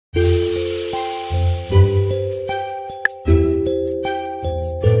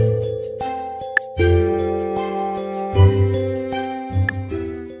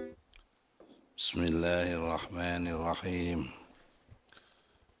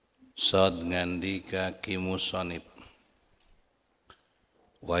Sod ngandika ki musonib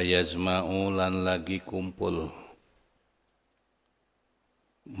wa yazma'u lan lagi kumpul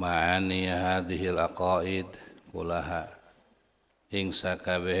ma'ani hadhil aqaid kulaha ing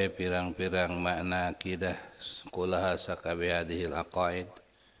sakabehe pirang-pirang makna akidah kulaha sakabehe hadhil aqaid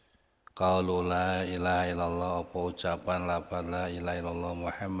qaulu la ilaha illallah apa ucapan lafaz la ilaha illallah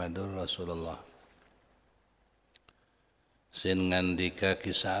Muhammadur Rasulullah sin ngandika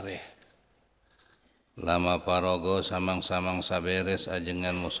kisareh lama parogo samang-samang saberes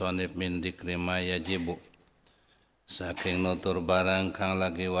ajengan musonib min dikri ma yajibu saking nutur barang kang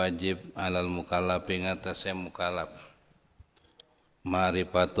lagi wajib alal mukallaf ing atase mukallaf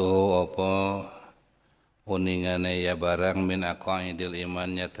ma'rifatuhu apa uningane ya barang min aqaidil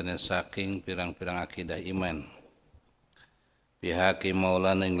iman nyatane saking pirang-pirang akidah iman pihaki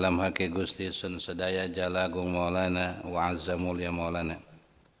maulana ing lam hake Gusti sun sedaya jalagung maulana wa azza mulia maulana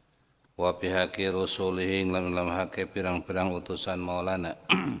wa pihaki rusulihi ing lam hake pirang-pirang utusan maulana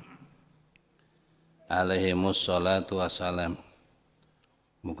alaihimus salatu wassalam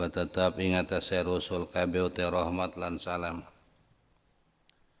muga tetap ing atase rasul kabeh te rahmat lan salam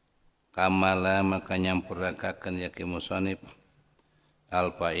kamala maka nyampurakaken yaki musonib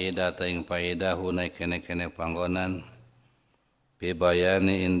al faida ta ing faida hunai kene-kene panggonan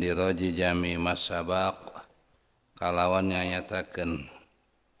bibayani indiraji jami masabaq kalawan nyatakeun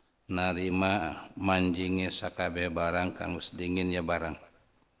narima manjinge sakabeh barang kang wis dingin ya barang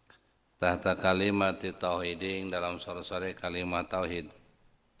tahta kalimat tauhiding dalam sore-sore kalimat tauhid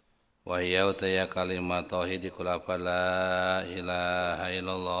wa hiya ya kalimat tauhid kulapa la ilaha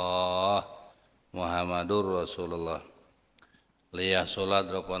illallah Muhammadur Rasulullah liyah salat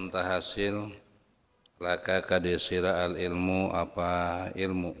ropon tahasil laka kadisira al ilmu apa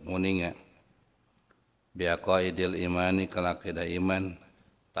ilmu muninga biaqaidil imani kalakidah iman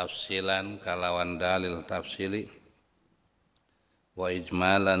tafsilan kalawan dalil tafsili wa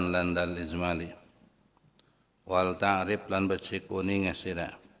ijmalan lan dal ijmali wal ta'rif lan becik uninga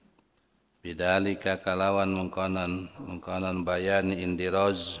sira bidalika kalawan mengkonon bayani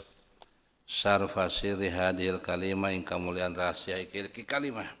indiroz sarfa sirri hadil kalimah ing kamulian rahasia iki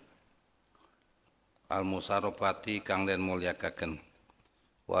kalimah al musarrafati kang den mulyakaken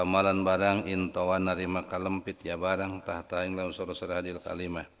wa amalan barang intawan narima kalempit ya barang tahta ing dalam surah hadil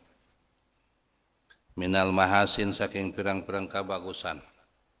kalimah minal mahasin saking pirang-pirang kabagusan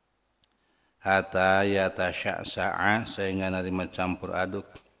hatta yatasya'a sehingga narima campur aduk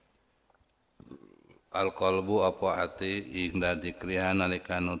al qalbu apa ati inda dikrihan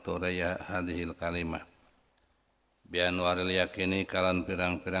nalika nuture ya hadhil kalimah bi anwaril yakini kalan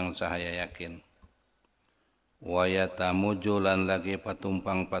pirang-pirang cahaya yakin wa yatamujulan lagi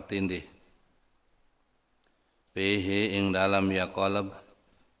patumpang patindih fihi ing dalam ya qalb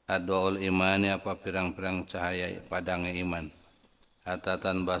adwaul imani apa pirang-pirang cahaya padange iman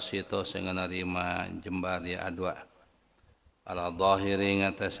hatatan basito sing narima jembar ya adwa ala dhahiri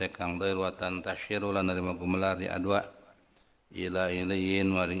ngatase kang dhair wa tantasyiru lan narima gumelar di adwa ila iliyin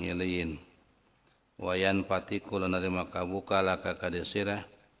maring iliyin wayan patiku lan narima kabuka laka kadesira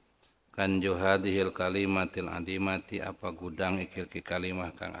kan juhadihil kalimatil adimati apa gudang ikil ki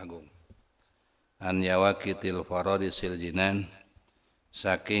kalimah kang agung an yawakitil faradisil jinan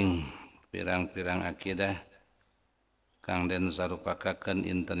saking pirang-pirang akidah kang den sarupakaken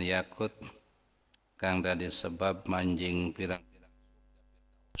inten yakut kang dadi sebab manjing pirang-pirang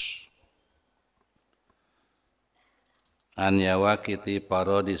an yawakiti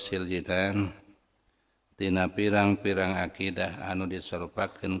parodisil jidan tina pirang-pirang akidah anu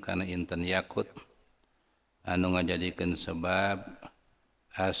diserupakeun kana inten yakut anu ngajadikeun sebab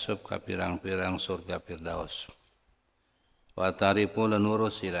asup ka pirang-pirang surga firdaus wa tarifu lan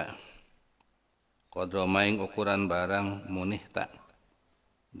urusira qadra maing ukuran barang munihta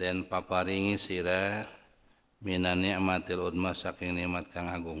dan paparingi sira minan ni'matil udma saking nikmat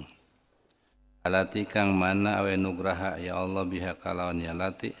kang agung alati kang mana awe nugraha ya Allah biha kalawan ya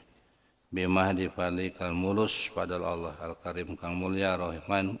lati bimah difali kal mulus padal Allah al karim kang mulia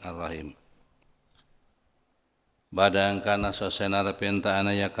rahman ar-rahim badang kana sosena repenta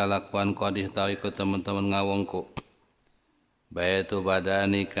ana ya kalakuan qadih tawi ku teman-teman ngawongku baitu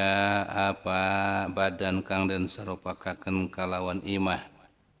badanika apa badan kang den sarupakaken kalawan imah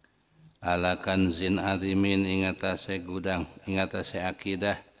ala kanzin azimin ingatase gudang ingatase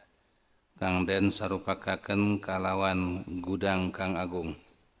akidah kang den sarupakaken kalawan gudang kang agung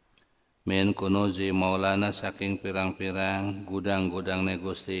min kunuzi maulana saking pirang-pirang gudang-gudang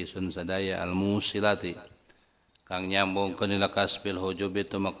Gusti sun sadaya al musilati kang nyambung ke nila kasbil hujub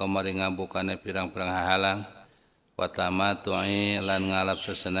itu maka mari ngabukane pirang-pirang hahalang wa tamatu'i lan ngalap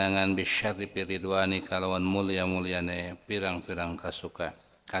sesenangan bisyarri piridwani kalawan mulia-muliane pirang-pirang kasuka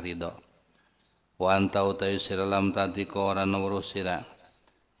karido wa anta utai siralam tadi ko ora nurus sira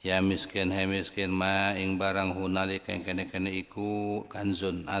ya miskin he miskin ma ing barang hunali kang kene-kene iku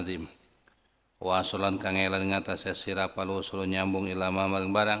kanzun azim wa asulan kang elan ngatasé sira palusul nyambung ilama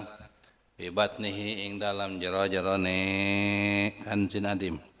maring barang bibatnihi ing dalam jero-jerone kanzin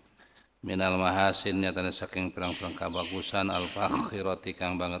adim minal mahasin nyatane saking pirang-pirang kabagusan al-fakhirati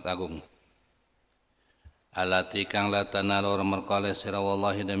kang banget agung alati kang latana lor merkale sira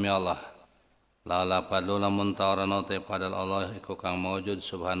wallahi demi Allah la padlu lamun tawarana te padal Allah iku kang maujud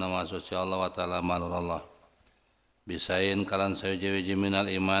subhanahu wa suci Allah wa ta'ala malur Allah bisain kalan sawi-wiji minal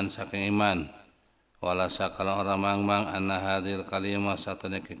iman saking iman wala sakala orang mangmang anna hadil kalimah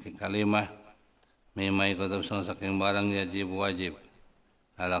satane kalimah mimai kutab saking barang yajib wajib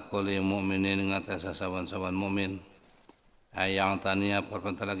ala kulli mu'minin ngatasa saban-saban mu'min ayang tania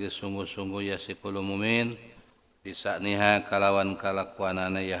perpenta lagi sungguh-sungguh ya sikulu mu'min bisa niha kalawan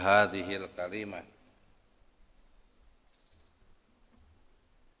kalakuanana ya hadhil kalimah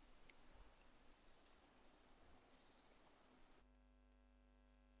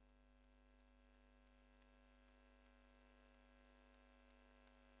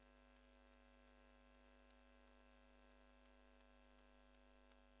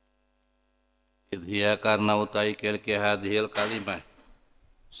idhiya karena utai kelke hadhil kalimah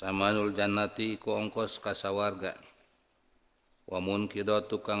samanul jannati ku ongkos kasawarga wa munkido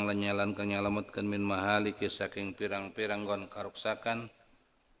tukang lenyalan kang nyalametkeun min mahaliki saking pirang-pirang gon karuksakan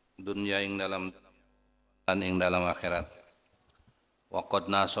dunya ing dalam lan ing dalam akhirat wa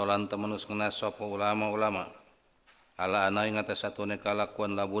qad nasolan temenus kena sapa ulama-ulama ala ana ing atas satune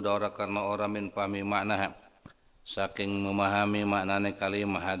kalakuan labuda ora karena ora min pahmi makna saking memahami maknane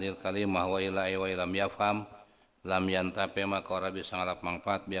kalimah hadil kalimah wa ilam yafham lam yantape maka ora bisa ngalap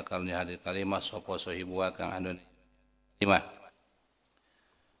manfaat biakalnya hadil kalimah sapa sahibu kang andun kalimah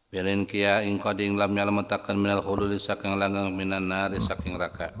bilin kia ing qading lam nyalametaken minal khululi saking langgang minan nari saking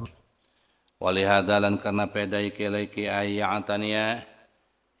neraka wali hadalan karena pedai kelaiki ayatania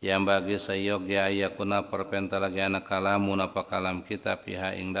yang bagi sayogya ayakuna perpenta lagi anak kalamun apa kalam kita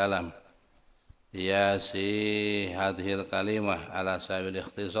pihak ing dalam ya si hadhil kalimah ala sabil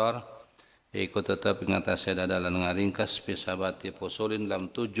ikhtisar ikut tetap ingatasi dadalan ngaringkas pisabati pusulin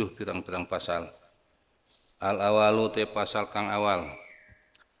dalam 7 pirang-pirang pasal al awalu te pasal kang awal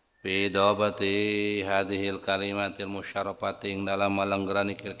bidobati hadhil kalimatil musyarafati ing dalam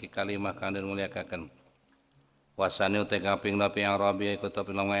malanggerani kilki kalimah kang den muliakaken wasani te kaping 8 yang rabi ikut tetap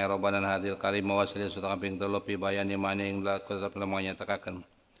ngamai robanan hadhil kalimah wasali suta kaping 3 pi bayani mani ing tetap namanya takaken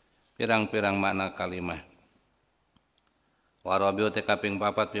pirang-pirang makna kalimah warabiu te kaping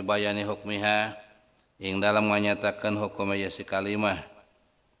 4 pibayani hukmiha ing dalam menyatakan hukum si kalimah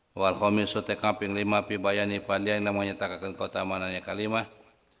wal khamisu te kaping 5 pibayani palia ing dalam menyatakan keutamaan kalimah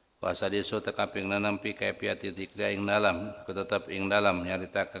wasadisu te kaping 6 pi kaifiati dzikri ing dalam tetap ing dalam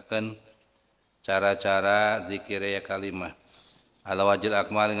nyaritakeun cara-cara zikir ya kalimah ala wajil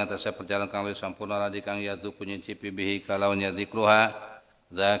akmal ing atase perjalanan kang luwih sampurna ladi kang yadu punyicipi bihi kalawan dzikruha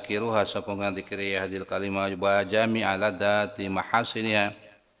zakiruha sapungan dikiri hadil kalimah wa jami'a ladati mahasiniha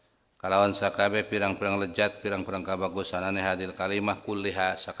kalawan sakabe pirang-pirang lejat pirang-pirang kabagusanane hadil kalimah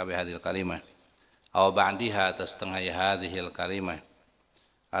kulliha sakabe hadil kalimah aw ba'diha atas tengah hadhil kalimah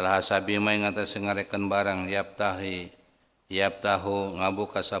al hasabi ma ing atas ngarekeun barang yaptahu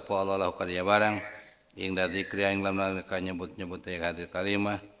ngabuka sapa Allah kaliya barang ing dzikri ing lam nyebut-nyebut hadil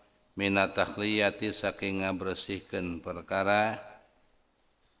kalimah minat takhliyati saking ngabresihkeun perkara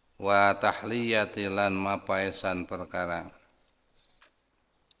wa tahliyati lan mapaesan perkara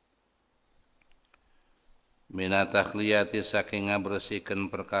mina tahliyati saking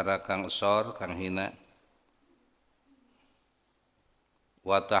ngabresihkeun perkara kang sor kang hina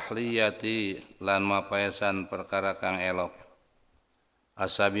wa tahliyati lan mapaesan perkara kang elok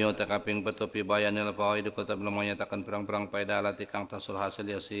asabiu te kaping 7 pi bayanil fawaid kutab menyatakan perang-perang faedah alati kang tasul hasil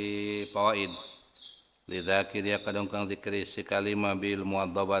ya si fawaid lidzakir ya kadang kang dikri si kalimah bil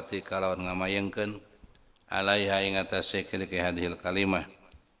muadzabati kalawan ngamayengkeun alaiha ing atase kiliki hadhil kalimah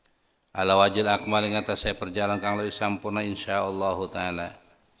ala wajil akmal ing atase perjalanan kang leuwih sampurna insyaallah taala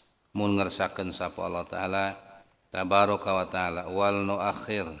mun ngersakeun sapa Allah taala tabaraka wa taala wal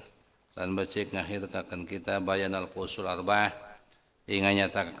nuakhir lan becik ngakhirkaken kita bayanal fusul arba'ah ing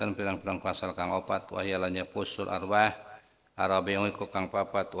nyatakeun pirang-pirang pasal kang 4 wa hiya fusul arba'ah arabi iku kang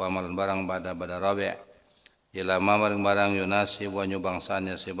 4 wa malan barang bada rabi' ila maring barang yunasi wa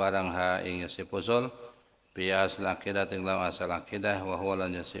nyubangsanya si barang ha ing si pusul bi asal akidah tinggal asal akidah wa huwa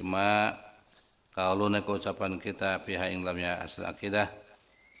lan yasima Kauluna ku ucapan kita pihak ing lamnya asal akidah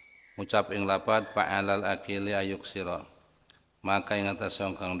ucap ing lapad fa'alal akili ayuk siro maka ing atas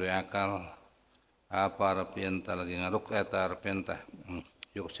kang duwe akal apa arepenta lagi ngaruk eta arepenta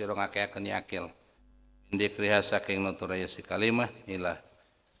yuk siro ngakeakeun akil indikriha saking nuturaya si kalimah ilah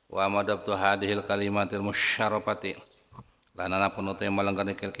wa madabtu hadhil kalimatil musyarrafati lanana penutu yang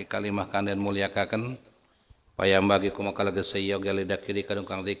malangkan ki kalimah kanden mulyakaken payam bagi kumakala geseyo galida kiri kadung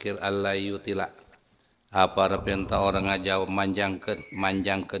kang zikir alla yutila apa repenta orang ngajawab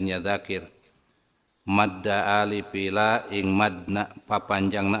manjangkeun nya zakir madda alif la ing madna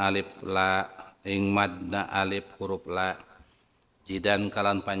papanjangna alif la ing madna alif huruf la jidan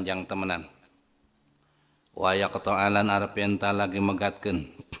kalan panjang temenan wa yaqta'alan arepenta lagi megatkeun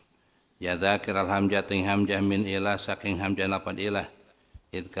ya zakir al hamzah ting hamzah min ilah saking hamzah lapad ilah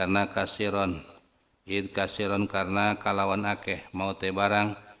id kasiron karena kalawan akeh mau te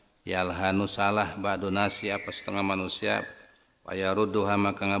barang yalhanu salah ba'du nasi apa setengah manusia paya rudduha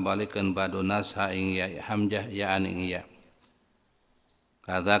maka ngabalikeun ba'du nas ha ing ya hamzah ya aning ya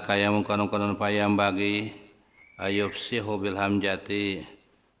kata kaya mungkon payam bagi ayub sihu bil hamjati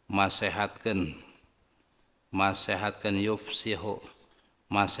masehatkeun yufsihu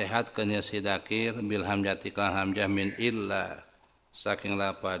masehatkeun ya sidakir bil hamjati kan hamzah min illa saking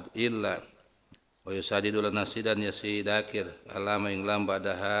lapad illa wa yusadidu lana sidan ya sidakir alama ing lam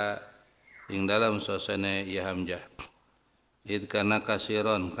badaha ing dalam sosene ya hamzah id kana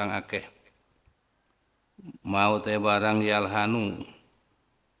kasiron kang akeh mau te barang yalhanu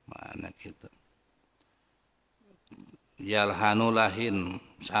mana gitu yalhanu lahin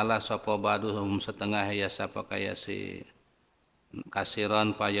salah sapa baduhum setengah ya sapa kaya si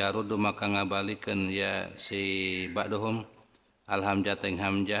kasiron payarudu maka ngabalikeun ya si baduhum alhamzah teng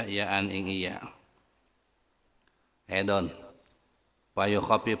hamzah ya an ing iya edon payu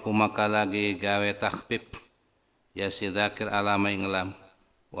khafifu maka lagi gawe takhfif ya si dzakir alama ing lam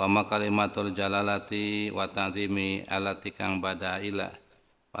wa makalimatul jalalati wa ta'zimi alati kang bada ila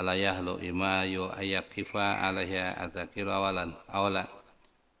fala yahlu ima yu ayakifa alaiha adzakir awala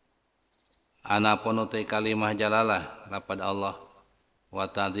ana pono te kalimah jalalah lapad Allah wa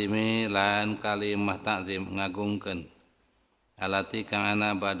ta'zimi lan kalimah ta'zim ngagungkeun alati kang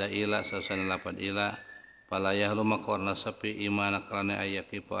ana bada ila sasana lapad ila fala yahlu makorna sepi imana karane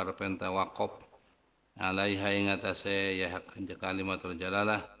ayakifa arepenta waqaf alaiha ing atase ya kalimatul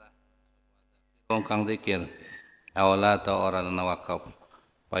jalalah kang zikir awala ta orang waqaf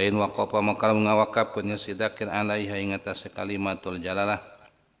pain waqafa maka ngawaqafkeun sidakir alaiha ing atase kalimatul jalalah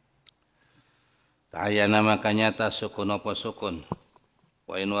ta'ayana maka nyata sukun apa sukun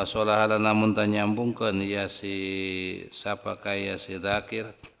wa in wasalaha lamun tanyambungkeun ya si sapa kaya si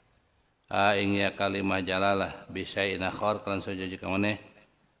dzakir ing ya kalimah jalalah bisa ina khor kan sujud ka maneh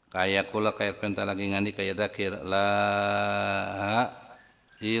kaya kula kaya penta lagi ngandi kaya dzakir la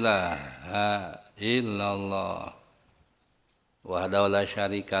ilaha illallah wahdahu la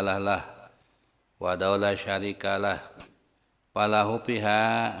syarikalah wahdahu la syarikalah falahu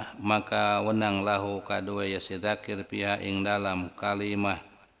piha maka wenang lahu kadua ya sidzakir piha ing dalam kalimah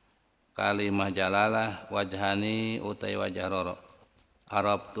jalalah wajhani utai wajah roro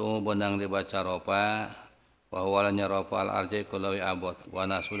Arab tu benang dibaca ropa wa walanya ropa al arjai kulawi abot wa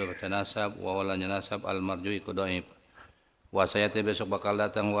nasu baca nasab wa walanya nasab al marjui kudoib wa sayati besok bakal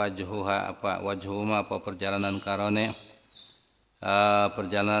datang wajhuha apa perjalanan karone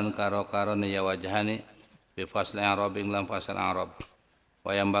perjalanan karone ya wajhani bi fasl arab ing lam fasal arab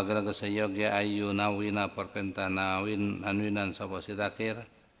wa yang bagala kesayog ya ayu nawina perpenta nawin anwinan sapa sidakir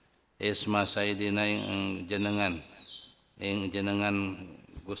isma sayyidina ing jenengan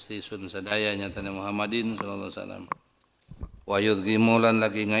Gusti sun sadaya nyatane Muhammadin sallallahu alaihi wasallam wa yudgimulan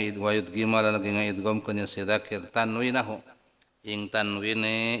lagi ngaidgom kenya sidakir tanwinahu ing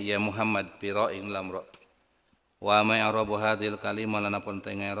tanwine ya Muhammad piro ing lamro wa ma arabu hadil kalimah lana pun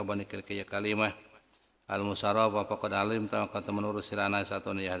tengah arabani ya kalimah al musarraf faqad alim ta kata menurut sirana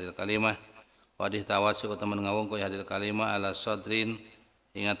satune ya hadil kalimah wa dihtawasi utaman ngawungko ya hadil kalimah ala sadrin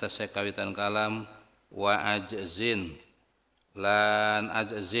ing atas kawitan kalam wa ajzin lan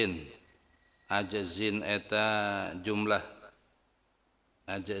ajzin eta jumlah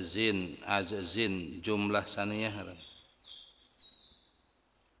ajzin jumlah saniyah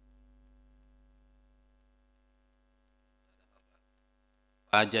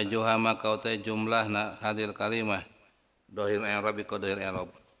ajajuha maka utai jumlah na hadil kalimah dohir i'rab iku dohir i'rab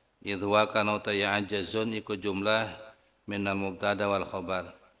idwa kana utai ajazun iku jumlah minal mubtada wal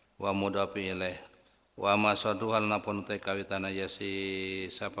khabar wa mudhafi ilaih wa ma sadruhal napun utai kawitana ya si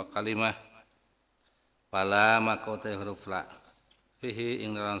sapa kalimah pala maka utai huruf la fihi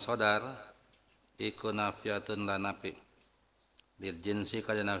ing dalam sodar iku nafiyatun la nafi lil jinsi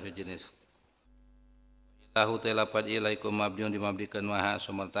kada nafi jenis. Lahu te lapad ilah iku mabniun dimabdikan maha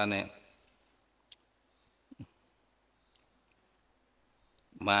sumertane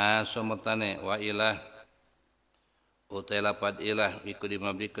maha sumertane wa ilah utai lapad ilah iku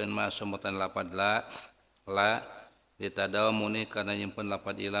dimabdikan maha sumertane lapad la ditadawamuni karena nyimpen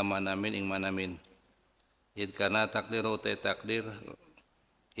lapad ilah manamin ing manamin id karena takdir utai takdir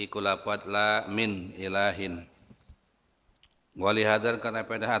iku lapad la min ilahin wali hadar karena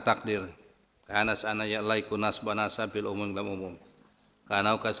pada takdir karena sana ya Allah iku nasba nasab bil umum dalam umum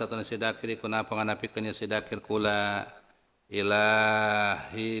karena kasatun sidakir iku napa nganapikan ya sidakir kula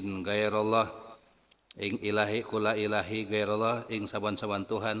ilahin gairallah ing ilahi kula ilahi gairallah ing saban-saban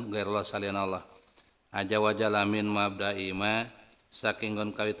Tuhan gairallah salian Allah aja wajah lamin mabda'i ma saking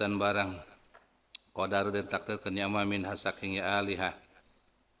gon kawitan barang qadaru dan takdir kenyama min hasaking ya aliha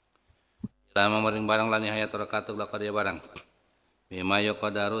lama maring barang lani hayat rakatuk lakad ya barang bima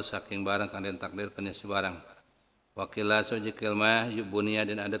yuqadaru saking barang kang den takdir kenya si barang wakila sujikil ma yubunia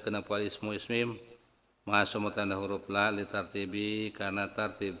dan ada kena ismu ismim ma sumutan huruf la li tartibi kana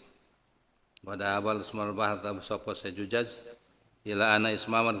tartib pada abal ismul bahar tab sapa sejujaz ila ana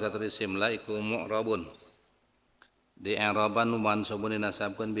ismaman katul isim la iku mu'rabun di i'raban mansubun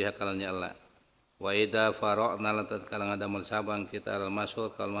nasabkeun biha kalanya Allah wa idza fara'na latat kalang ada sabang kita al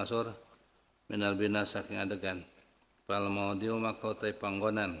masyhur kal masyhur minal bina saking adegan fal maudiu makotai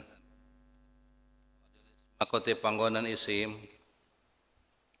panggonan panggonan isim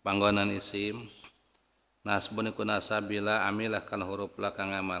nasbun iku nasabila amilah kan huruf la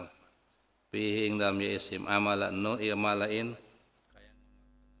kang amal fihi ing dalam ya isim amala nu imalain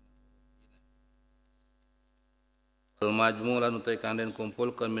al majmu' lan utai kang den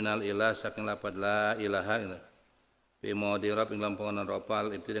kumpulkeun minal ilah saking lapad la ilaha fi maudi rab ing dalam panggonan rafal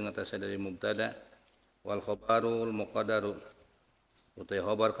ibtida ngatasé dari mubtada wal khabarul muqaddaru utai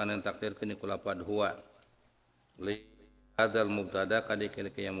khabar kan den takdirkeun iku lapad huwa li hadzal mubtada kadikil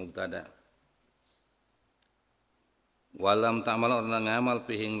yang mubtada walam ta'mal orang ngamal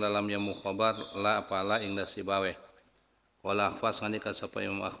pihing dalam yang mukhabar la apala ing dasibawe wala akhfas ngandika sapa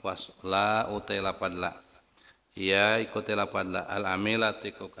yang akhfas la utai lapad la ya ikuti lapad la al amilat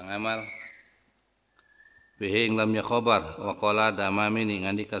iku kang amal pihing lam ya khabar wa qala damamini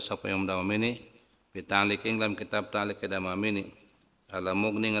ngandika sapa yang damamini bita'liq ing dalam kitab ta'liq damamini ala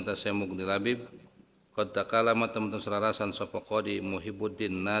mugni ngatasé mugni labib qad takalama teman serarasan sapa qadi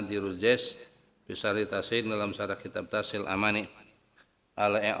muhibuddin nadirul jaz bisari tasil dalam sarah kitab tasil amani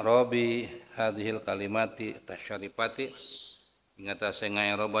ala i'rabi hadhil kalimati tasyarifati ingatase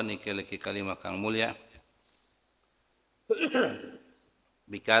ngairoban iki kalimah kang mulia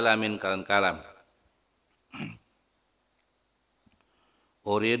bikalamin kalan kalam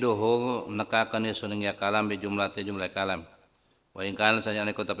uriduhu nekakan isuning ya kalam bi jumlah kalam wa in kana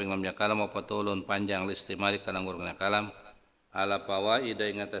sajane ko tapi ngam ya kalam apa tulun panjang listimali kana ngurungna kalam ala fawaida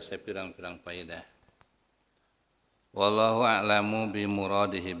ing atase pirang-pirang faedah wallahu a'lamu bi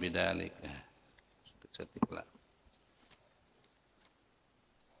muradihi bidzalik setiklah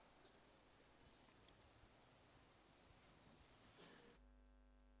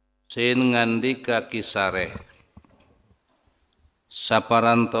sin ngandika kisareh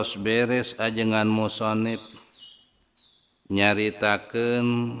saparantos beres ajengan musonib nyaritakeun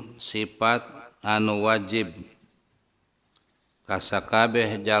sifat anu wajib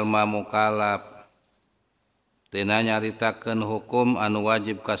kasakabeh jalma mukallaf tina nyaritakeun hukum anu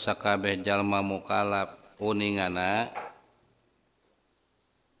wajib kasakabeh jalma mukallaf uningana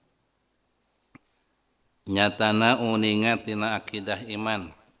nyatana uninga tina akidah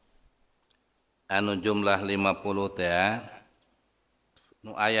iman anu jumlah 50 teh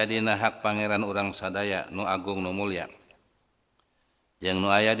nu aya dina hak pangeran urang sadaya nu agung nu mulia yang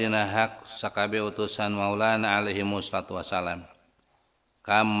nu aya dina hak sakabe utusan Maulana alaihi wassalatu wassalam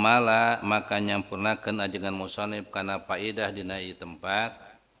kamala maka nyampurnakeun ajengan musannif kana faedah dina ieu tempat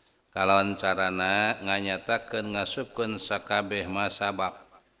kalawan carana nganyatakeun ngasupkeun sakabeh masabak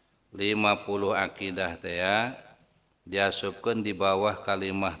 50 akidah teh diasupkeun di bawah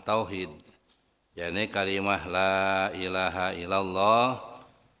kalimah tauhid yakni kalimah la ilaha illallah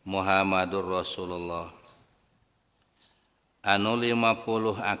Muhammadur Rasulullah anu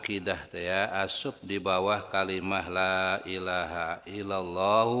 50 akidah teh asup di bawah kalimah la ilaha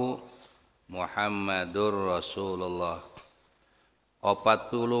illallah Muhammadur Rasulullah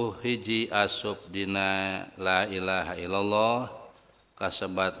 40 hiji asup dina la ilaha illallah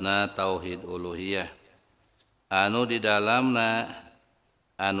kasebatna tauhid uluhiyah anu di dalamna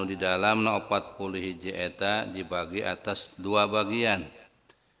 40 hiji eta dibagi atas dua bagian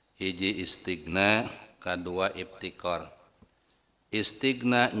hiji istigna, kadua ibtikor.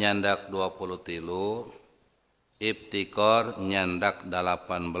 Istigna nyandak 23, ibtikor nyandak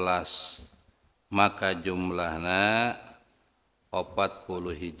 18, maka jumlahna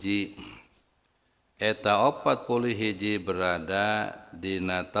 40 hiji. Eta 40 hiji berada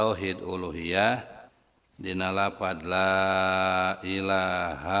dina tauhid uluhiyah, dina lafaz la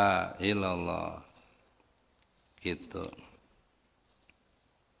ilaha illallah. Gitu.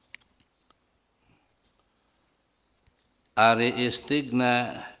 Ari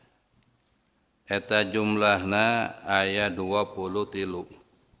istigna eta jumlahna aya 23.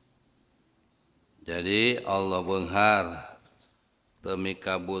 Jadi Allah beunghar teu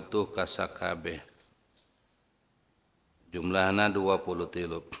mika butuh ka sakabeh. Jumlahna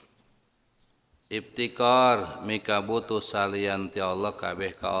 23. Ibtikar mika butuh salian ti Allah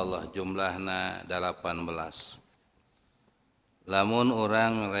kabeh ka Allah, jumlahna 18. Lamun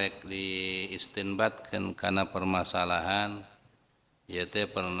orang rek diistinbatkeun kana permasalahan ieu teh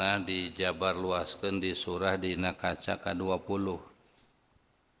pernah dijabar luaskeun di surah dina kaca ka-20.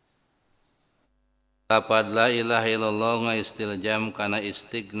 Lafaz la ilaha illallah ngaistiljam kana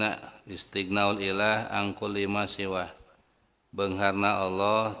istignaul ilah angkul lima siwa. Beungharna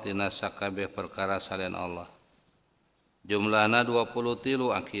Allah tina sakabeh perkara salian Allah. Jumlahna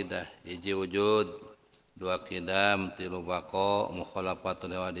 23 akidah, hiji wujud, 2 qidam, 3 baqo,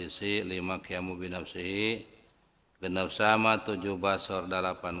 mukhalafatul hawadisi, 5 qiyamu binafsihi, 6 sama, 7 basar,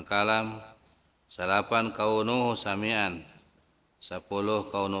 8 kalam, 8 kaunuhu samian, 10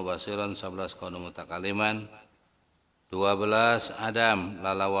 kaunu basiran, 11 kaunu mutakaliman, 12 adam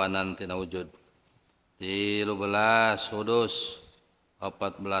lalawanan tina wujud, 13 hudus,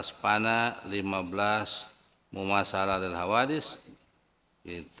 14 pana, 15 mumasalah lil hawadis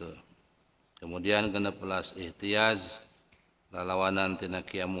gitu. Kemudian 16 ihtiyaz lalawanan tina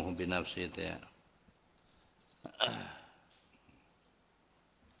qiyamuh binafsi teh.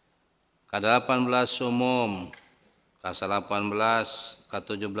 Ka-18 sumum, ka-18,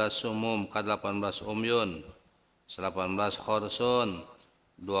 ka-17 sumum, ka-18 umyun, 18 khorsun,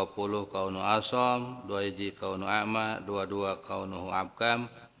 20 kaunu asom, 2 hiji kaunu a'ma, 22 kaunuhu abkam,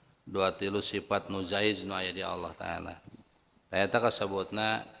 23 sifat nuzaiz nu aya di Allah Ta'ala. Eta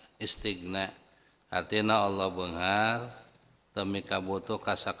kasebutna istigna, artina Allah beunghar teu mika butuh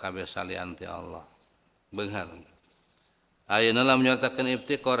ka sakabeh salian ti Allah. Beunghar. Ayeuna lamun nyatakeun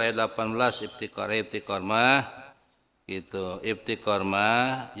ibtikar ayat 18, ibtikar mah gitu. Ibtikar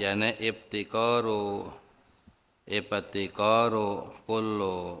mah yana ibtikaru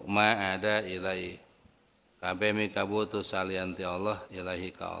kullu ma ada ilai. Kabeh mika butuh salian ti Allah ilahi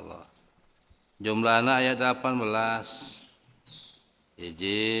ka Allah. Jumlahna ayat 18.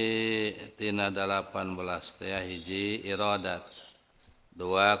 Hiji tina 18 teh hiji iradat,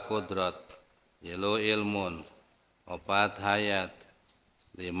 2 kudrat, 3 ilmun, 4 hayat,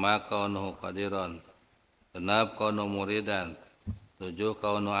 5 kaunuhu qadiran, 6 kaunu muridan, 7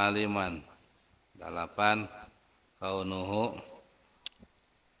 kaunu aliman, 8 kaunuhu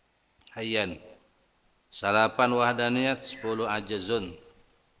hayyan, 8 wahdaniyat, 10 ajazun,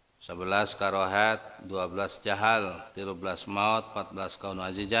 11 karohat, 12 jahal, 13 maut, 14 kaunu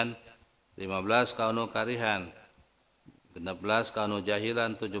azijan, 15 kaunu karihan, 16 kaunu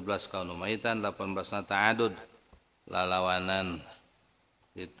jahilan, 17 kaunu maitan, 18 na ta'adud lalawanan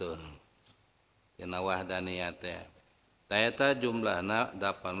itu tina wahdaniyat teh. Eta jumlahna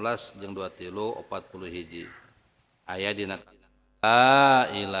 18 jeung 23 40 hiji. Aya dina la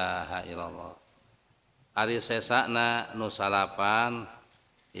ilaha illallah. Ari sesana nu salapan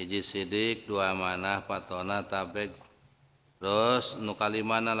hiji sidik, 2 amanah, 4 tona tabek, terus nu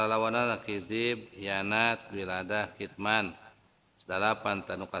kalimana lalawanan kidib, hianat, wiladah, kitman, 8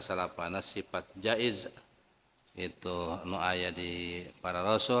 tanu kasalapana sifat jaiz itu nu aya di para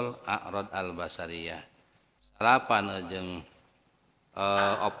rasul a'rad al-basariyah. 8 jeung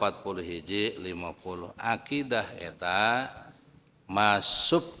 40 hiji 50 akidah eta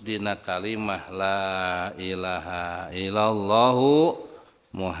masuk dina kalimah la ilaha illallahu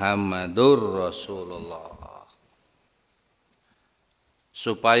Muhammadur Rasulullah.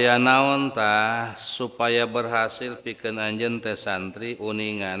 Supaya naon tah? Supaya berhasil pikeun anjeun teh santri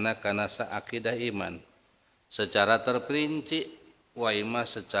uningana kana akidah iman secara terperinci wa imma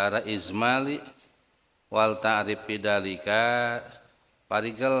secara izmali wal ta'rif bidalika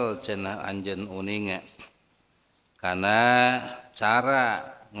parigel cenah anjeun uninga kana cara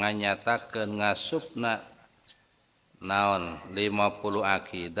nganyatakeun ngasupna naon 50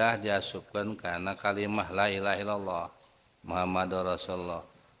 akidah diasupkeun kana kalimah la ilaha illallah Muhammadur Rasulullah.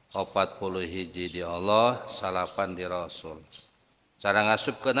 40 hiji di Allah, 8 di Rasul. Cara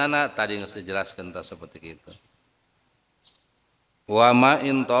ngasupkeunana tadi geus dijelaskeun tah saperti kitu. Wa ma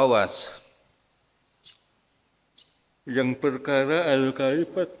in tawas yang perkara anu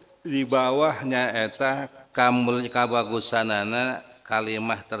kalimat di bawahnya eta kabagusanana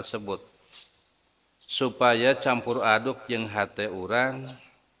kalimah tersebut supaya campur aduk jeung hate urang.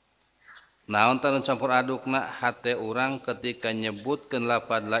 Naon tanu campur adukna hate urang ketika nyebutkeun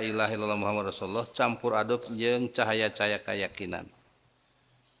lafaz la ilaha illallah Muhammad Rasulullah campur aduk jeung cahaya-cahaya keyakinan.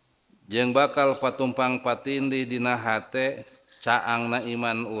 Jeung bakal patumpang patindih dina hate caangna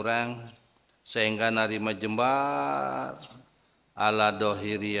iman urang sehingga narima jembar ala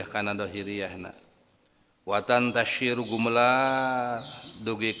dohiriyah kana dohiriyahna. Watan tasyiru gumelar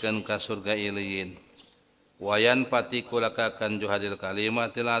dugikeun ka surga iliyin. Wayan pati kulakakan juhadil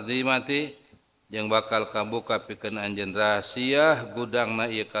kalimatil azimati yang bakal kabuka pikeun anjeun rahasia gudangna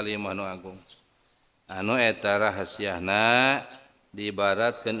ieu kalimah nu agung. Anu eta rahasiana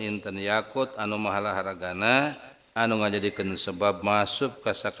diibaratkeun inten yakut anu mahalah haragana anu ngajadikeun sebab masuk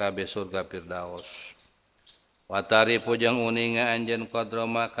ka sakabeh surga Firdaus. Watarifu jeung uninga anjeun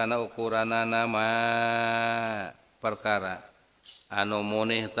qadroma kana ukuranana ma perkara anu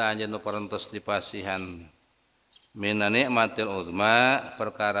munih ta anjeun parantos dipasihan. Mina nikmatil uzma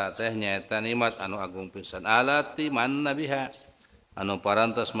perkara teh nyaeta nikmat anu agung pisan alati manna biha anu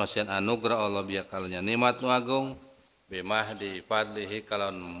parantos masieun anugerah Allah biakalnya nikmat nu agung bimahdi fadlihi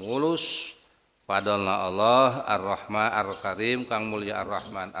kalon mulus fadlna Allah ar-Rahman ar-Karim kang mulia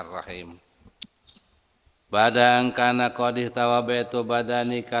ar-Rahman ar-Rahim. Badang kana qadih tawabaitu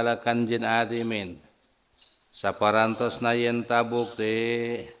badani kalakan jin adimin saparantosna yen tabuk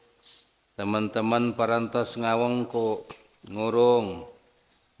teh teman-teman parantos ngawengku ngurung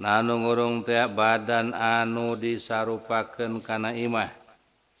nanu ngurung teh badan anu disarupakeun kana imah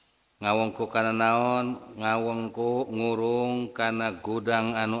ngawengku kana naon ngawengku ngurung kana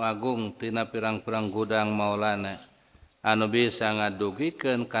gudang anu agung tina pirang-pirang gudang Maulana anu bisa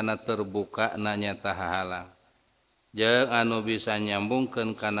ngadugikeun kana terbuka na nyata hahalang jeung anu bisa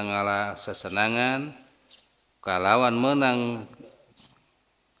nyambungkeun kana ngala sesenangan kalawan menang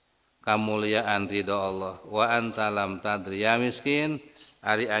kamuliaan ridho Allah. Wa anta lam tadri ya miskin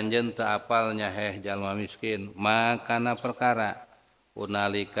ari anjeun teu apalnya heh jalma miskin makana perkara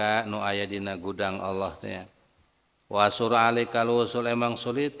unalika nu aya dina gudang Allah teh. Wa sur alikal usul emang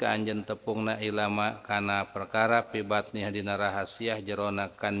sulit ka anjeun tepungna ilama kana perkara pibatnih dina rahasia jerona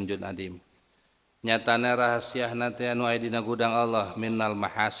kanjun adim. Nyatana rahasiana teh anu aya dina gudang Allah minnal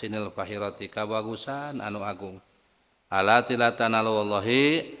mahasinil fahirati kabagusan anu agung. Alatilatan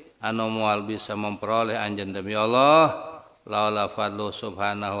wallahi anu moal bisa memperoleh anjeun demi Allah laula fadlu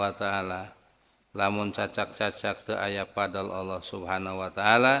subhanahu wa ta'ala lamun cacak-cacak teu aya padal Allah subhanahu wa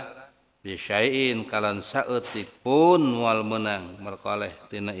ta'ala bisyai'in kalan saeutik pun moal meunang merkoleh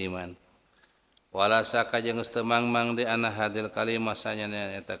tina iman wala saka jeung geus teu mangmang di ana hadil kalimah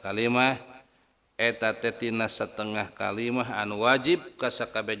sanyana eta kalimah eta teh tina setengah kalimah anu wajib ka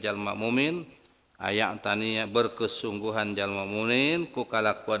sakabeh jalma mukmin ayak tania berkesungguhan jalma mukmin ku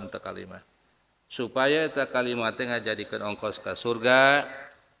kalakuan teu kalimah supaya eta kalimah teh ngajadikeun ongkos ka surga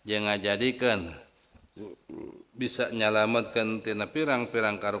jeung ngajadikeun bisa nyalametkeun tina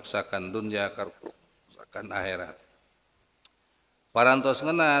pirang-pirang karuksakan dunya karuksakan akhirat. Parantos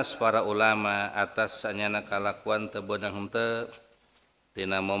ngenas para ulama atas sanyana kalakuan teu beunang henteu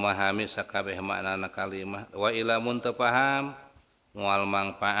tina memahami sakabeh maknana kalimah wa ilamun teu paham moal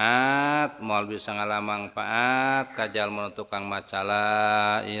manfaat moal bisa ngalamang manfaat ka jalma tukang maca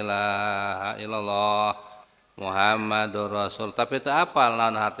la ilaha illallah Muhammadur Rasul tapi teu apal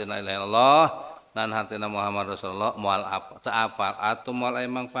naon hartina la ilaha illallah naon hartina Muhammad Rasulullah moal apa teu apal atuh moal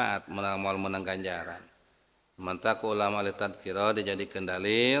aya manfaat moal meunang ganjaran. Mantap ulama li tadkira dijadikeun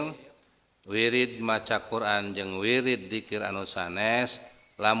dalil wirid maca Quran jeung wirid dzikir anu sanes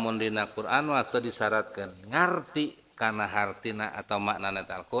lamun dina Quran mah teu disyaratkeun ngarti kana hartina atau maknana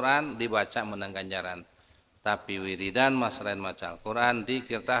Al-Quran dibaca menang ganjaran tapi wiridan mas selain maca Al-Quran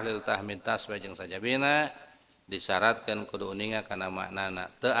dzikir tahlil tahmid tasbih jeung sajabina disyaratkeun kudu uninga kana maknana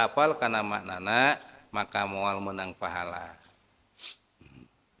teu apal kana maknana maka moal menang pahala.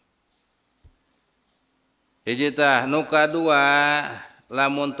 Hiji tah nu kadua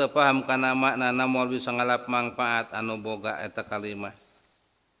lamun teu paham kana maknana moal bisa ngalap manfaat anu boga eta kalimah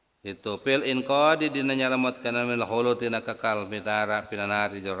itu fil inqadi dina nyalametkeun minal khulud tina kekal mitara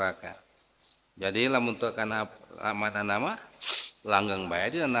pinanari neraka. Jadi lamun teu kana maknana mah langgeng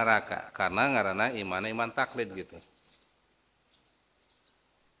bae dina neraka karena ngaranna iman taklid gitu.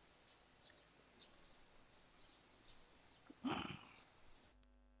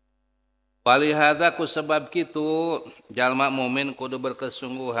 Walihada ku sebab kitu jalma mukmin kudu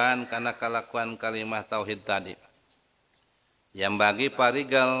berkesungguhan kana kalakuan kalimah tauhid tadi. Yang bagi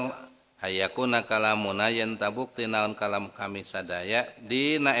parigal ayakuna kalamuna yen tabukti naon kalam kami sadaya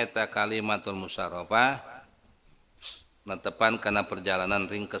dina eta kalimatul musyarafah netepan kana perjalanan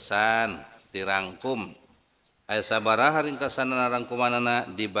ringkesan dirangkum aya sabaraha ringkesan rangkumanana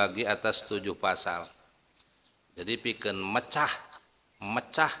dibagi atas 7 pasal. Jadi pikeun mecak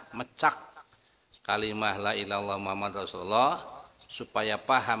kalimah la ilallah Muhammad Rasulullah supaya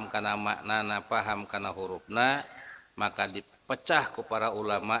paham kana maknana, paham kana hurufna, maka dipecah ku para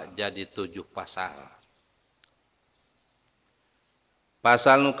ulama jadi 7 pasal.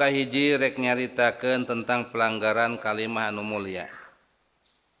 Pasal nu kahiji rek nyaritakeun tentang pelanggaran kalimah anu mulia.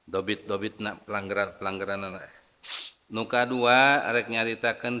 Dobit-dobitna pelanggaran-pelanggaranna. Nu kadua rek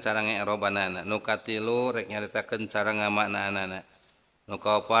nyaritakeun cara ngierobanana. Nu katilu rek nyaritakeun cara ngamaknaanana. Nu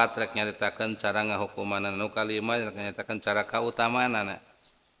kaopat rek nyaritakeun cara ngahukumanana. Nu kalima rek nyaritakeun cara kautamanana.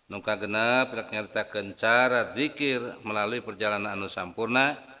 Nu kagenep rek nyaritakeun cara zikir melalui perjalanan anu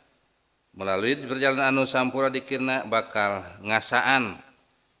sampurna. Melalui perjalanan anu sampurna dikirna bakal ngasaan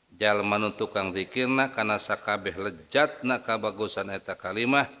jalma nu tukang zikirna kana sakabeh lejatna kabagusan eta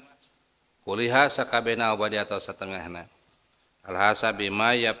kalimah. Kuliha sakabehna obadi atau satengahna. Alhasa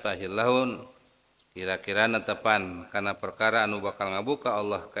bima yabtahillahun kira-kira netepan kana perkara anu bakal ngabuka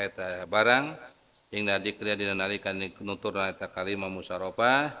Allah ka eta barang hingga dikira dina nalika nuturna eta kalimah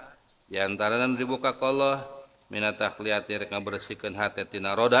musyarafah di antarana dibuka ka Allah mina takhliyati rek ngabersihkeun hate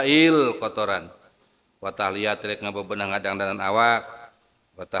tina rodail kotoran wa tahliyati rek ngabebenah ngadangdanan awak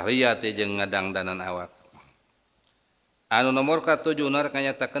wa tahliyati jeung ngadangdanan awak. Anu nomor katujuhna rek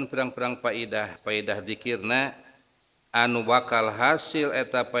nyatakeun pirang-pirang faidah dzikirna anu bakal hasil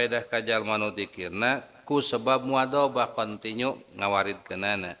eta faidah ka jalma nu dzikirna ku sebab muadhabah kontinu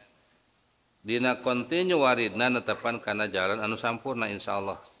ngawaridkeunana. Dina kontinu waridna netepan kana jalan anu sampurna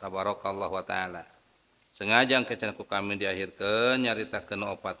insyaallah tabarakallah wa taala. Sengaja kecan ku kami diakhirkeun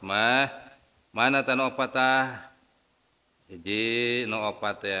nyaritakeun opat mah mana tanu opat tah hiji nu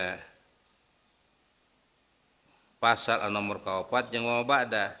opat ya pasal nomor kaopat jeung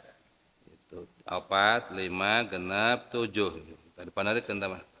wabada itu 4, 5, 6, 7 tadi panarikeun tah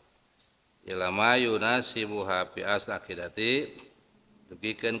mah ilama yunasibuha fi asl aqidati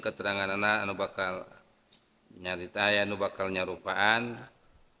dugikeun keteranganana anu bakal nyarita aya anu bakal nyarupaan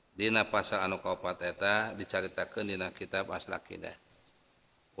dina pasal anu kaopat eta dicaritakeun dina kitab asl aqidah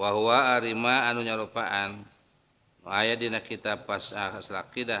wa huwa arima anu nyarupaan aya dina kitab asl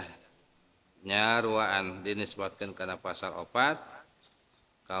aqidah nyaruaan dinisbatkeun kana pasal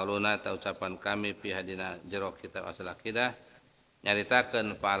 4 kauluna ta ucapan kami fi hadina jero kitab asal aqidah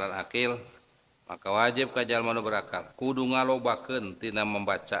nyaritakeun fa'al akil maka wajib ka jalma nu berakal kudu ngalobakeun tina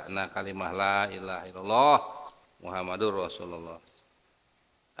membacana kalimah la ilaha illallah Muhammadur Rasulullah.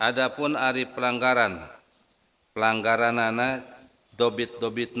 Adapun ari pelanggaranana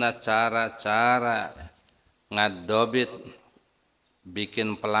dobit-dobitna cara-cara ngadobit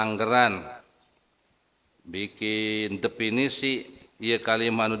bikin pelanggaran bikin definisi ieu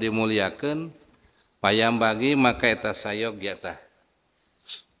kalimah anu dimuliakeun payang bagi maka eta sayogya tah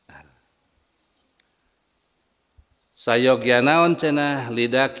sayogya naon cenah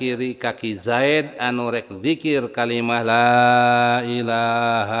lidah kiri kaki Zaid anu rek zikir kalimah la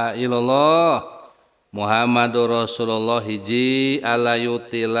ilaha illallah Muhammadur Rasulullah hiji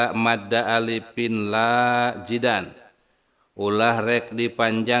alayutila madda alifin la jidan ulah rek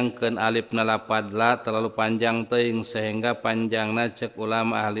dipanjangkeun alifna lapad la terlalu panjang teuing sehingga panjangna cek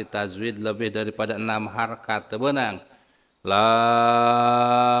ulama ahli tajwid lebih daripada 6 harkat teu beunang la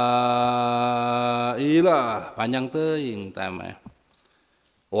ilah panjang teuing tah mah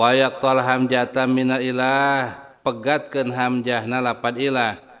wa yaqtal hamjata minal ilah pegatkeun hamjahna lapad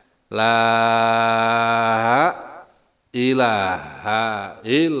ilah la ilaha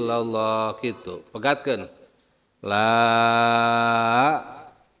illallah kitu pegatkeun la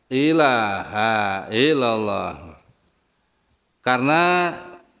ilaha illallah karena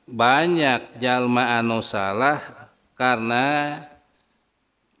banyak jalma anu salah karena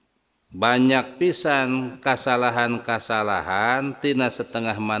banyak pisan kasalahan-kasalahan tina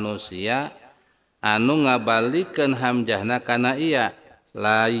setengah manusia anu ngabalikeun hamjahna kana iya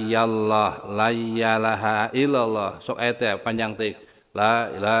la yallah la ilaha illallah sok eta panjang teuing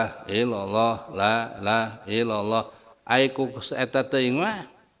la ilaha illallah la ilaha illallah ai ku eta teuing mah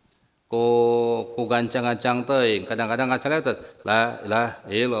ku gancang-gancang teuing kadang-kadang ngacaletet la ilaha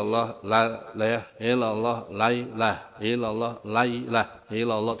illallah la ilaha illallah la ilaha illallah la ilaha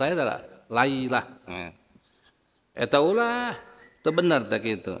illallah tah eta la ilaha eta ulah teu bener tah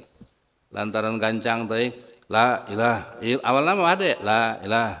kitu lantaran gancang teuing la ilaha illallah awalna mah ade la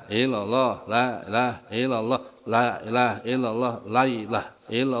ilaha illallah la ilaha illallah la ilaha illallah la ilaha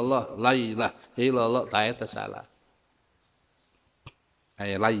illallah la ilaha illallah ta eta salah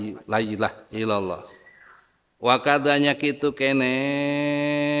aya la ilaha illallah wa kadanya kitu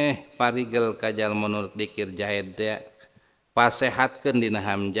keneh parigel ka jalma nu dikir jahed teh pasehatkeun dina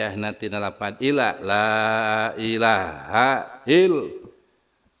hamzahna tina lapad ila la ilaha il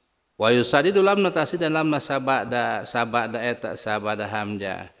wa yusadidu lam notasi dalam sabada eta sabada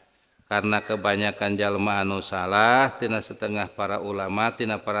hamzah karena kebanyakan jalma anu salah tina setengah para ulama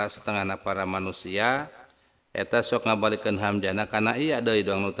tina para setengahna para manusia eta sok ngabalikeun hamzahna kana ieu deui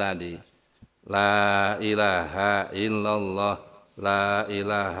doang nu tadi la ilaha illallah la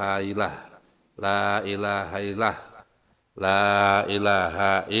ilaha illallah la ilaha illallah la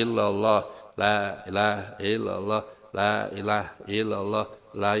ilaha illallah la ilaha illallah la ilaha illallah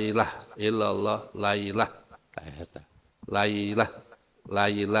la ilaha illallah la ilaha la ilaha la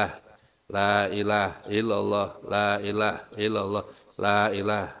ilaha la ilaha illallah la ilaha illallah la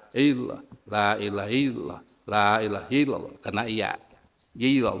ilaha illallah la ilaha illallah la ilaha illallah kana iya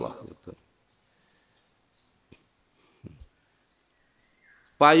illallah gitu.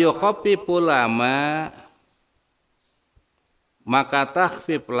 Payu kopi pulama maka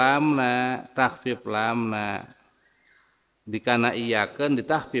takhfif lamna dikana iyakeun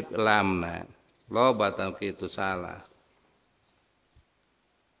ditakhfif lamna lobatan kitu salah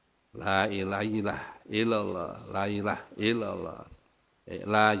la ilaha illallah la ilaha illallah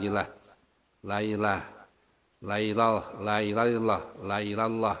la ilaha la ilaha la ilaha la ilallah la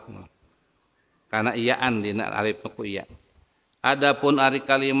ilallah kana iyaan dina alif ku iya. Adapun ari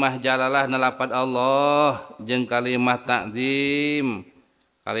kalimah jalalah nalapad Allah jeung kalimah takdim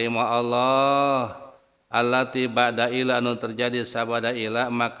kalimah Allah allati ba'da ila anu terjadi sabada ila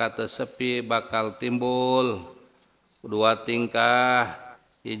maka teu sepi bakal timbul dua tingkah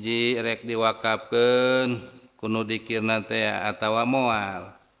hiji rek diwakafkeun kudu dikirna teh atawa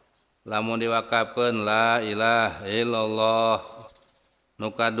moal lamun diwakafkeun la ilaha illallah nu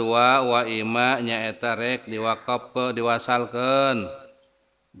kadua wa ima nyaeta rek diwasalkeun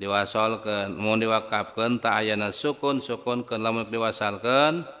mun diwakafkeun ta ayana sukunkeun lamun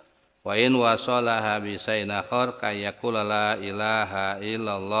diwasalkeun wa in wasalaha bisain akhar kayaqula la ilaha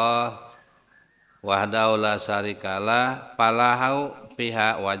illallah wahdahu la syarikalah palahu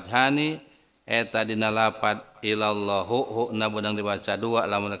piha wajhani eta dina lapad ilallahu na beunang dibaca dua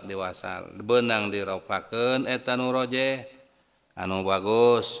lamun rek diwasal beunang diropakeun eta nu rojeh anu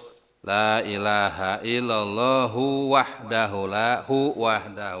bagus la ilaha illallah wahdahu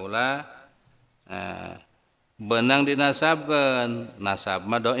la benang dinasabkeun nasab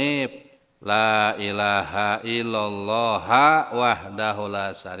mah dhaif la ilaha illallah wahdahu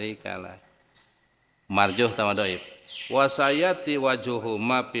la syarikalah marjuh tama dhaif wasayati wajuhu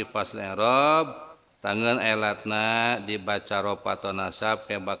ma fi fasl i'rab tangan elatna dibaca rof atau nasab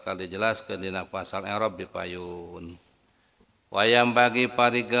yang bakal dijelaskeun dina fasal i'rab dipayun. Wayam bagi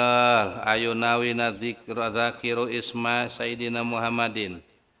parigal ayunawina dzikiru isma Sayyidina Muhammadin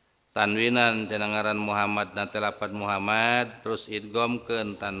tanwinan jenengaran Muhammad na telapat Muhammad terus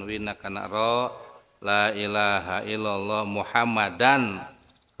idghamkeun tanwina kana ra la ilaha illallah Muhammadan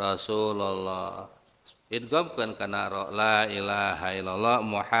Rasulullah idghamkeun kana ra la ilaha illallah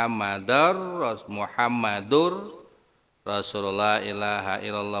Muhammadur Rasulullah ilaha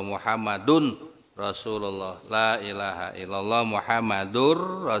illallah Muhammadun Rasulullah la ilaha illallah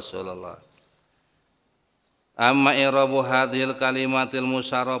Muhammadur Rasulullah. Amma i'rabu hadhil kalimatil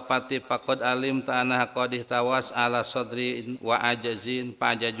musyarrafati faqad alim ta'ana qadih tawas ala sadri wa ajazin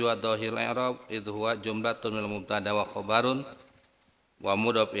fa ajaju dhahil i'rab idh huwa jumlatun min mubtada wa khabarun wa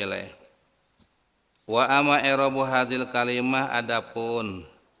mudhaf ilaih. Wa amma i'rabu hadhil kalimah adapun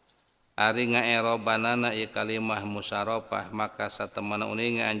ari ngaerobanana ieu kalimah musyarrafah maka satemana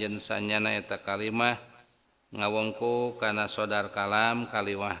uning anjeun sanyana eta kalimah ngawongku kana sodar kalam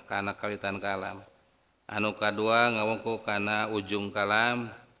kalimah kana kawitan kalam anu kadua ngawongku kana ujung kalam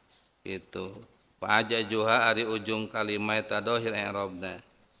gitu fa aja juha ari ujung kalimah eta dhahir i'rabna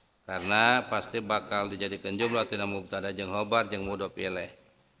karena pasti bakal dijadikeun jumlah tina mubtada jeung khabar jeung mudhaf ilaih.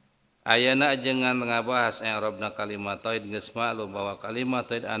 Ayana jangan ngabahas i'rabna kalimat tauhid geus maklum bahwa kalimat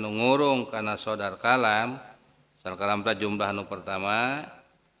tauhid anu ngurung kana sodar kalam ta jumlah anu pertama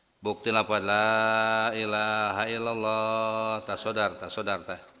bukti lapad la ilaha illallah ta sodar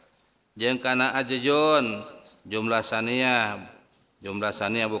tah jeung kana ajjun jumlah saniyah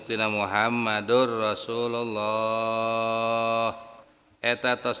buktina Muhammadur Rasulullah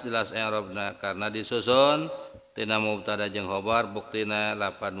eta tos jelas i'rabna karena disusun tina mubtada jeung khobar buktina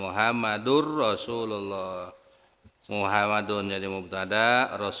lafaz Muhammadur Rasulullah. Muhammadun jadi mubtada,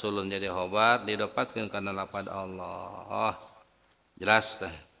 Rasulun jadi khobar didapatkeun kana lafaz Allah. Jelas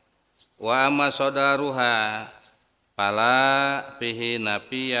teh. Wa amma sadaruha pala fihi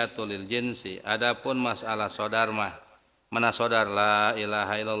nafiyatul lil jinsi. Adapun masalah sodar mah mana sodar la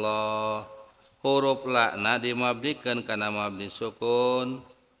ilaha illallah huruf la na dimabdikeun kana mabni sukun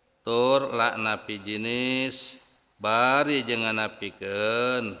tur la napi jenis bari jeung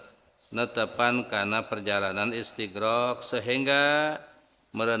nganapikeun netepan kana perjalanan istighraq sehingga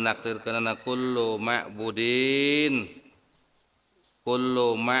merenaktirkeunna kullu ma'budin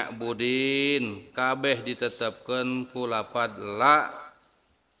kabeh ditetepkeun ku lafad la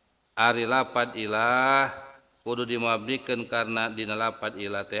ari lafad ilah kudu dimabdikeun karena dina lafad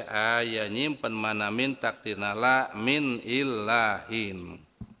ilah teh aya nyimpen mana min takdirna la min illahin.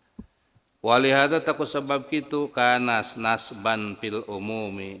 Walihada taku sebab kitu kanas nasban fil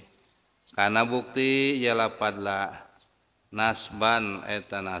umumi kana bukti ya lafad la nasban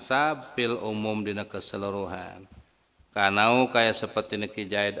eta nasab fil umum dina keseluruhan. Kanau kaya seperti niki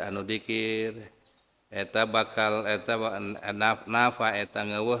jaid anu dikir eta bakal eta nafa eta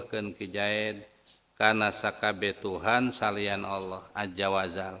ngeuweuhkeun ki jaid kana sakabe Tuhan salian Allah azza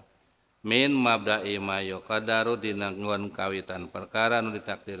wajal min mabda'i ma yuqaddaru dina ngon kawitan perkara nu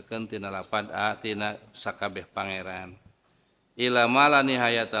ditakdirkeun tina lafad tina sakabeh pangeran ila mala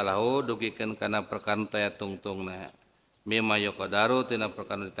nihayata lahu dugikeun kana perkara taya tungtungna mimma yuqaddaru tina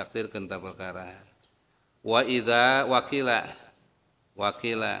perkara nu ditakdirkeun ta perkara. Wa idza wakila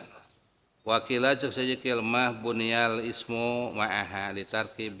cek saja kilmah bunyal ismu ma'aha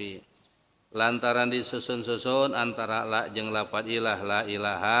litarkibi lantaran disusun-susun antara la jeung lafad ilah la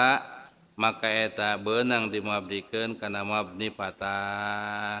ilaha maka eta beunang dimabdikeun kana mabni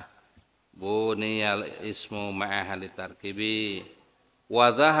patah bunyal ismu ma'aha litarkibi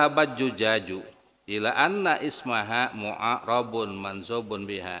wa dhahabat jujaju ila anna ismaha mu'arabun mansubun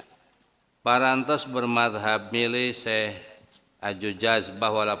biha. Parantos bermadhab milih Syekh Ajujaz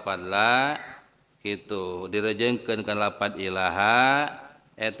bahwa lafad la kitu direjengkeun kana lafad ilaha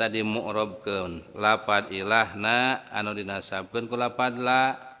eta dimu'rabkeun lafad ilahna anu dinasabkeun ku lafad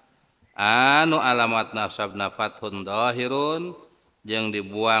la anu alamat nasabna fathun dhahirun jeung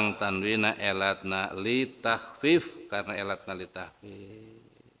dibuang tanwina elatna li takhfif karena elatna li takhfif.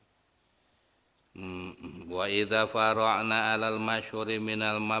 Wa idza fara'na 'alal masyhuri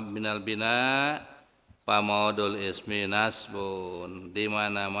minal bina pamaudul ismi nasbun di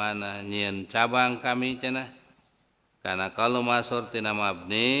mana-mana nyieun cabang kami cenah kana kalau masyhur tina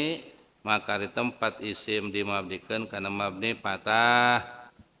mabni maka di tempat isim dimabdikeun kana mabni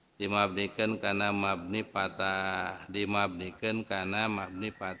patah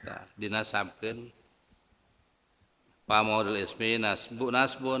dinasabkeun pamaudul ismi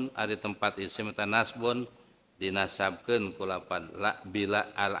nasbun ari tempat isim eta nasbun dinasabkeun ku lafad la bila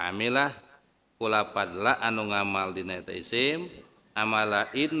al amilah ku lafad la anu ngamal dina eta isim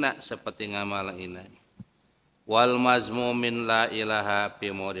amala inna seperti ngamal inna wal mazmum min la ilaha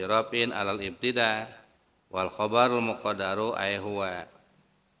fi mudirafin alal ibtida wal khabarul muqaddaru ay huwa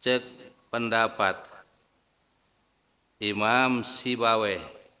cek pendapat Imam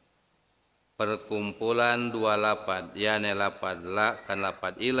Sibaweh perkumpulan dua lafad yane lafad la kan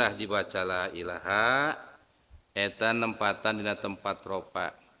lafad ilah dibaca la ilaha eta nempatan dina tempat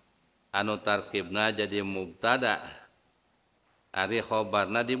ropa anu tarkibna jadi mubtada ari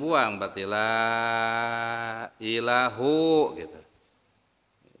khobarna dibuang berarti la ilahu gitu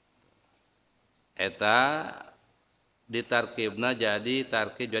eta ditarkibna jadi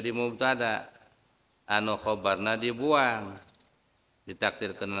tarkib jadi mubtada anu khobarna dibuang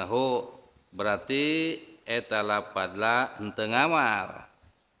ditakdirkeun lahu berarti eta lafad la henteu ngamal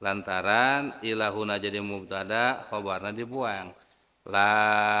lantaran ilahuna jadi mubtada khobarna dibuang la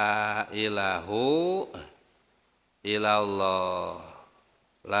ilahu ilallah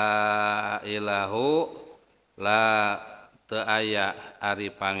la ilahu la teu aya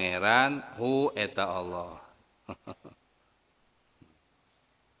ari pangeran hu eta Allah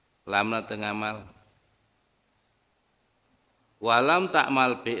lamna teu ngamal walam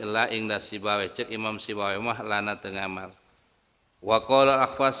ta'mal fi'la ingda Sibaweh cek Imam Sibaweh mah lana teu ngamal wa qala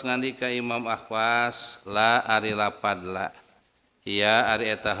Akhwas ngandika Imam Akhwas la ari lafad la ia ari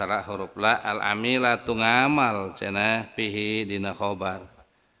eta huruf la al amilatu ngamal cenah fihi dina khobar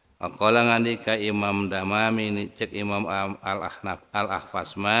wa qala ngandika Imam Damami cek Imam al-Ahnaf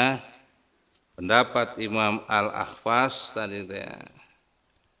al-Akhwas mah pendapat Imam al-Akhwas tadi teh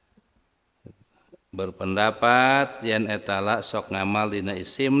berpendapat yen eta la sok ngamal dina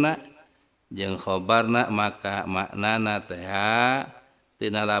isimna jeung khobarna maka maknana teh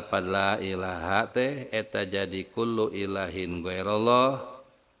tina lapad la ilaha teh eta jadi kullu ilahin ghairallah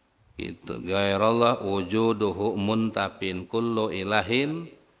itu ghairallah wujuduhu muntafin kullu ilahin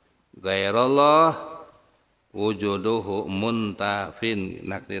ghairallah wujuduhu muntafin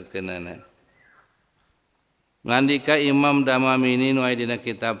nakdirkeunana ngandika Imam Damamini nu aya dina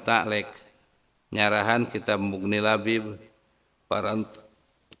kitab Ta'liq nyarahan kitab Mughni Labib parant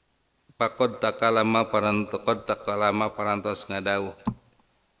Pakod takalama parantos ngadauh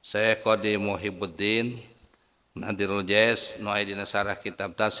Syekh Qadi Muhibbuddin Nadirul Jais nu aya dina sarah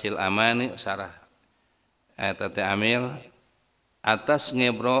kitab Tashil Amani sarah eta teh amil atas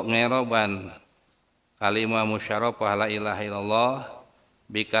ngeroban kalimah musyarrafah la ilaha illallah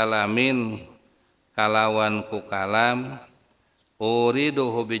bikalamin kalawan ku kalam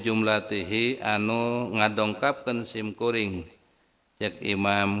uriduhu bijumlatihi anu ngadongkapkeun sim kuring cek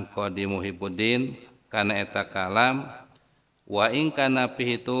Imam Qadi Muhibbuddin kana eta kalam wa in kana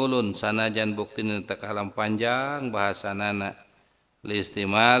fihi tulun sanajan buktina eta kalam panjang bahasanana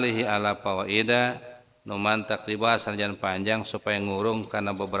listimalihi ala fawaida nu mantak dibahas sanajan panjang supaya ngurung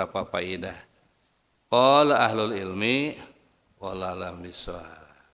kana beberapa faidah qala ahlul ilmi wallahu a'lam bishawab.